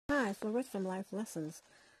Hi, Florette from Life Lessons.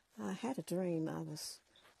 I had a dream. I was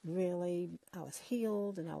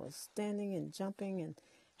healed and I was standing and jumping and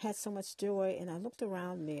had so much joy. And I looked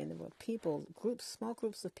around me and there were people, small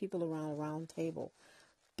groups of people around a round table,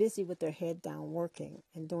 busy with their head down working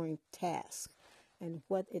and doing tasks. And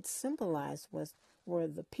what it symbolized were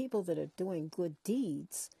the people that are doing good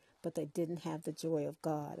deeds, but they didn't have the joy of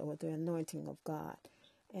God or the anointing of God.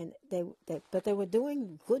 And but they were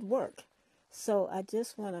doing good work. So I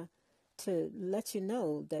just want to let you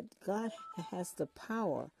know that God has the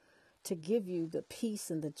power to give you the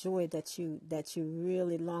peace and the joy that you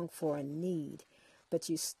really long for and need, but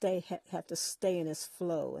you have to stay in His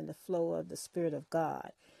flow, in the flow of the Spirit of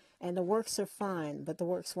God. And the works are fine, but the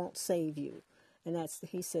works won't save you. And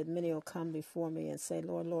He said, many will come before me and say,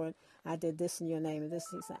 Lord, Lord, I did this in your name. And this,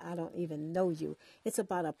 He said, I don't even know you. It's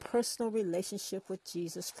about a personal relationship with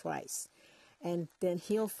Jesus Christ. And then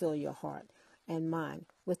He'll fill your heart and mind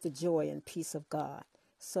with the joy and peace of God.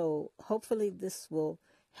 So hopefully this will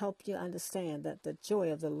help you understand that the joy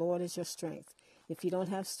of the Lord is your strength. If you don't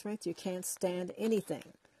have strength, you can't stand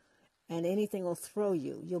anything. And anything will throw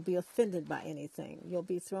you. You'll be offended by anything. You'll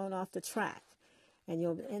be thrown off the track. And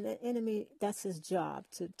the enemy, that's his job,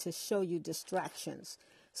 to show you distractions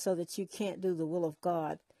so that you can't do the will of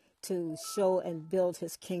God, to show and build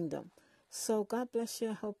His kingdom. So God bless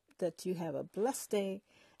you. I hope that you have a blessed day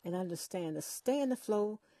and understand to stay in the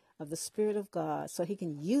flow of the Spirit of God so He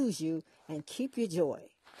can use you and keep your joy.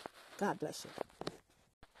 God bless you.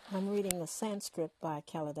 I'm reading a Sanskrit by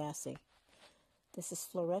Kalidasi. This is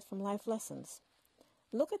Florette from Life Lessons.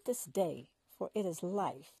 Look at this day, for it is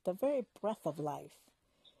life, the very breath of life.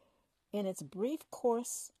 In its brief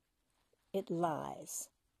course, it lies,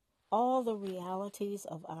 all the realities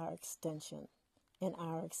of our extension in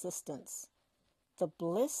our existence, the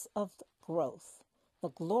bliss of growth, the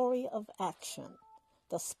glory of action,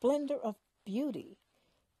 the splendor of beauty,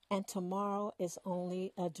 and tomorrow is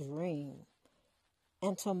only a dream,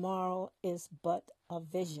 and tomorrow is but a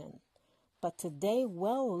vision. But today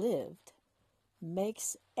well lived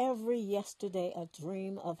makes every yesterday a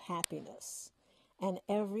dream of happiness, and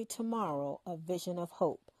every tomorrow a vision of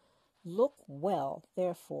hope. Look well,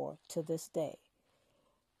 therefore, to this day.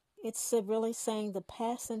 It's really saying the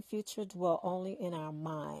past and future dwell only in our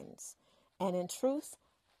minds. And in truth,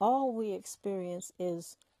 all we experience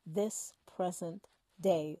is this present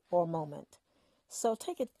day or moment. So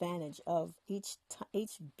take advantage of each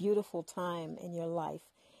beautiful time in your life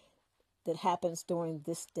that happens during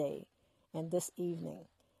this day and this evening,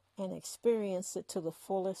 and experience it to the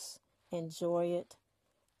fullest, enjoy it,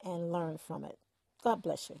 and learn from it. God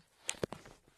bless you.